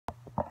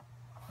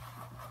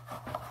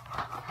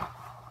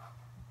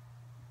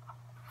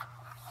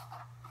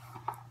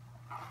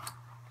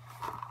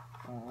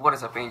What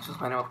is up, Angels?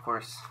 My name, of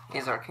course,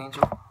 is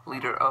Archangel,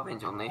 leader of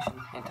Angel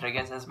Nation, and today,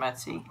 guys, as Matt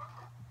C.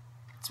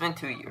 It's been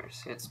 2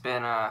 years. It's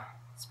been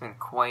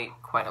quite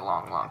a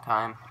long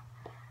time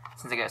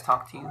since I guys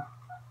talked to you.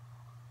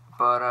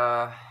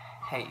 But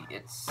hey,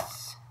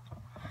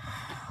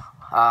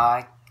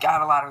 I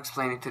got a lot of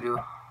explaining to do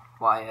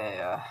why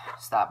I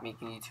stopped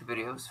making YouTube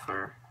videos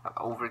for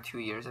over 2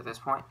 years at this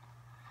point.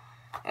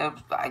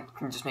 And I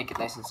can just make it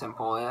nice and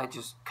simple. I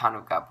just kind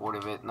of got bored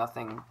of it.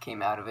 Nothing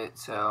came out of it,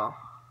 so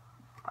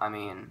I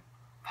mean,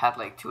 had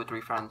like 2 or 3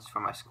 friends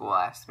from my school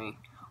asked me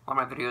what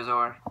my videos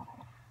are.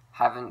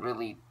 Haven't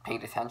really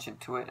paid attention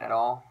to it at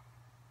all.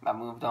 I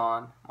moved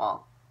on.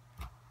 Well,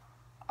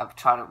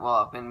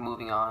 I've been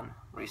moving on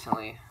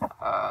recently.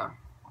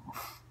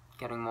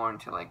 Getting more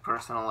into like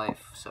personal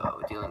life,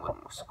 so dealing with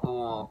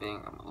school,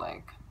 being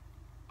like,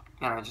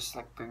 just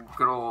like the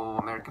good old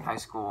American high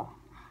school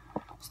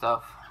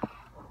stuff.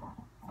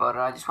 But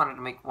I just wanted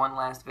to make one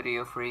last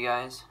video for you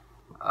guys,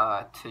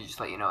 to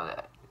just let you know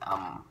that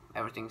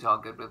everything's all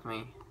good with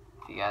me.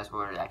 If you guys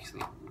were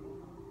actually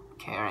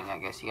caring, I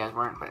guess you guys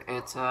weren't, but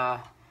it's yeah,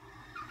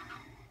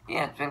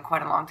 it's been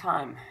quite a long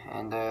time,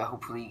 and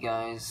hopefully you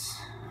guys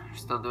are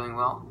still doing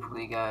well.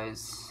 Hopefully you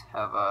guys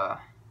have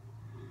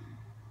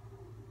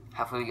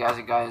hopefully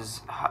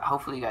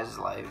you guys'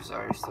 lives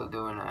are still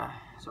doing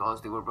as well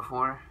as they were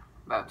before,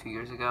 about 2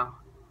 years ago.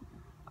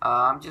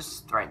 I'm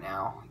just right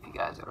now, if you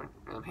guys are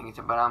really paying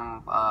attention, but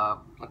I'm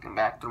looking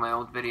back through my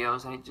old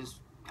videos, and it just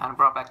kind of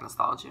brought back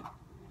nostalgia.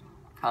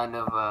 Kind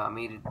of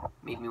made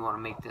me want to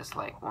make this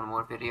like one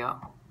more video.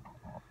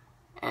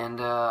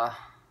 And I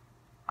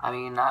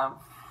mean,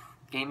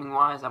 gaming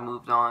wise, I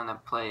moved on. I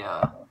play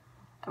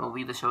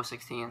MLB The Show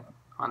 16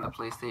 on the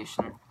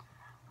PlayStation.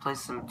 Play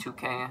some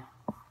 2K,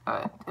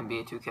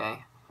 NBA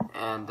 2K,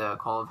 and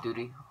Call of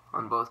Duty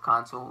on both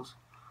consoles.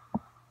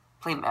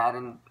 Play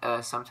Madden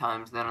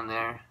sometimes then and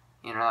there.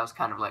 That was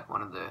kind of like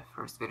one of the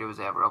first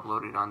videos I ever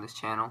uploaded on this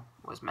channel,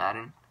 was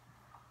Madden.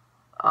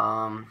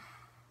 What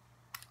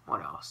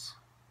else?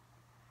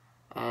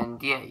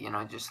 And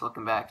yeah, just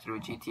looking back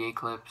through GTA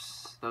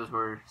clips, those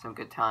were some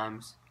good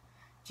times.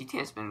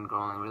 GTA's been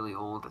growing really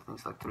old. I think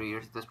it's like 3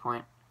 years at this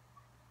point.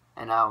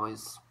 And I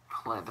was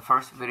playing the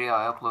first video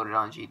I uploaded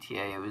on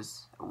GTA. It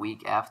was a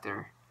week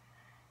after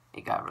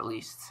it got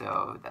released,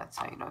 so that's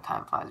how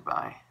time flies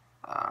by.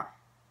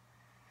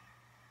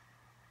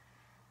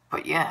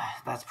 But yeah,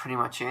 that's pretty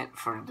much it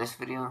for this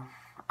video.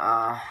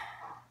 I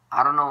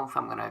don't know if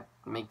I'm gonna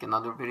make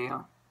another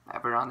video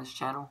ever on this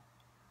channel,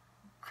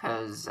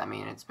 because I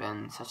mean, it's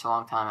been such a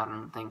long time. I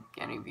don't think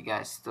any of you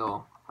guys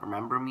still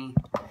remember me.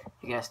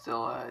 You guys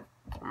still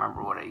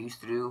remember what I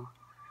used to do.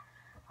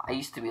 I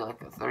used to be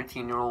like a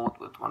 13-year-old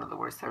with one of the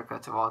worst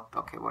haircuts of all.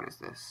 Okay, what is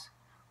this?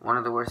 One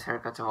of the worst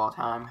haircuts of all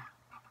time.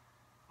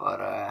 But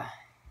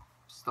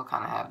still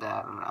kind of have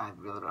that. I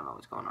really don't know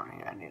what's going on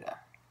here. I need to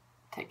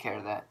take care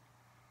of that.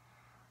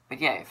 But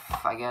yeah,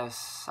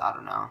 I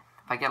don't know.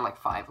 If I get like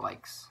 5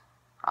 likes,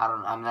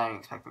 I'm not even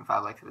expecting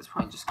 5 likes at this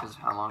point, just because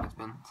of how long it's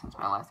been since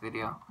my last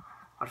video.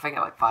 But if I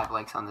get like 5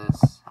 likes on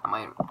this, I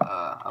might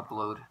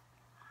upload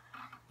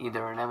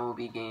either an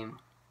MLB game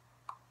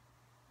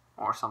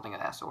or something of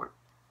that sort.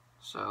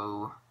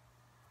 So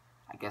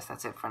I guess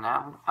that's it for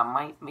now. I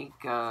might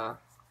make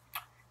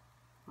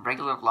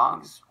regular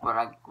vlogs. What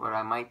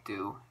I might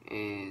do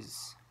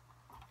is,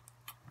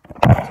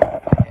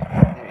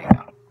 there you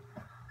go.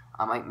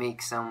 I might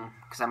make some,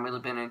 because I'm really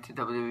been into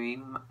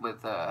WWE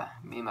with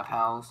me and my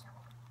pals.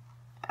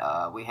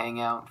 We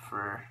hang out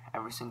for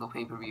every single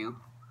pay-per-view,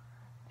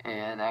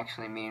 and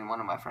actually me and one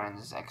of my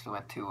friends actually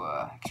went to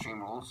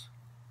Extreme Rules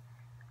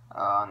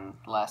on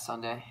last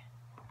Sunday.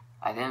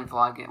 I didn't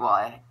vlog it. Well,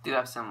 I do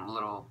have some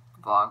little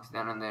vlogs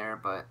down in there,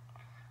 but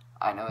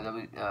I know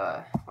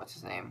that what's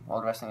his name,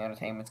 World Wrestling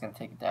Entertainment's gonna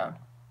take it down,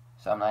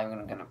 so I'm not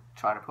even gonna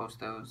try to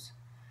post those.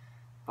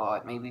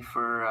 But maybe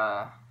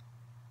for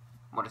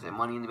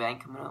Money in the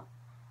Bank coming up,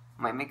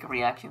 I might make a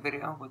reaction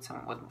video with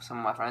some of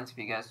my friends. If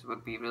you guys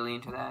would be really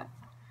into that,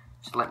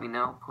 just let me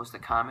know. Post a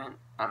comment.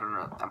 I don't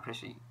know. I'm pretty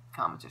sure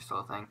comments are still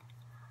a thing.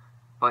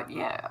 But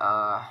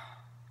yeah,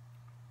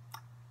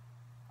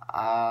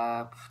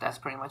 that's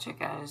pretty much it,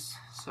 guys.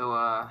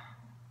 So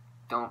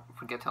don't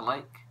forget to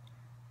like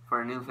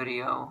for a new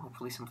video.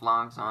 Hopefully some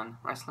vlogs on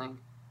wrestling.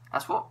 I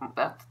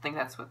think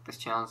that's what this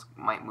channel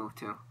might move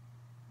to,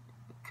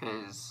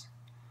 because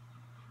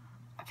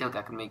I feel like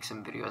I can make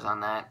some videos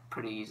on that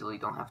pretty easily.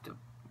 Don't have to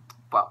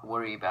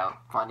worry about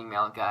finding my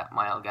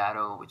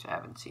Elgato, which I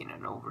haven't seen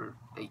in over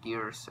a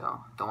year,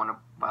 so don't want to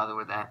bother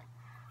with that.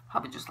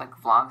 Probably just like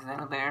vlogs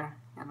then and there,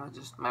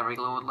 just my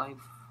regular old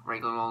life,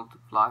 regular old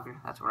vlogger.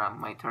 That's what I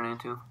might turn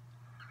into.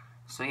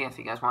 So yeah, if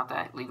you guys want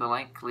that, leave a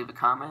like, leave a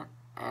comment,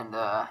 and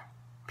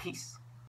peace.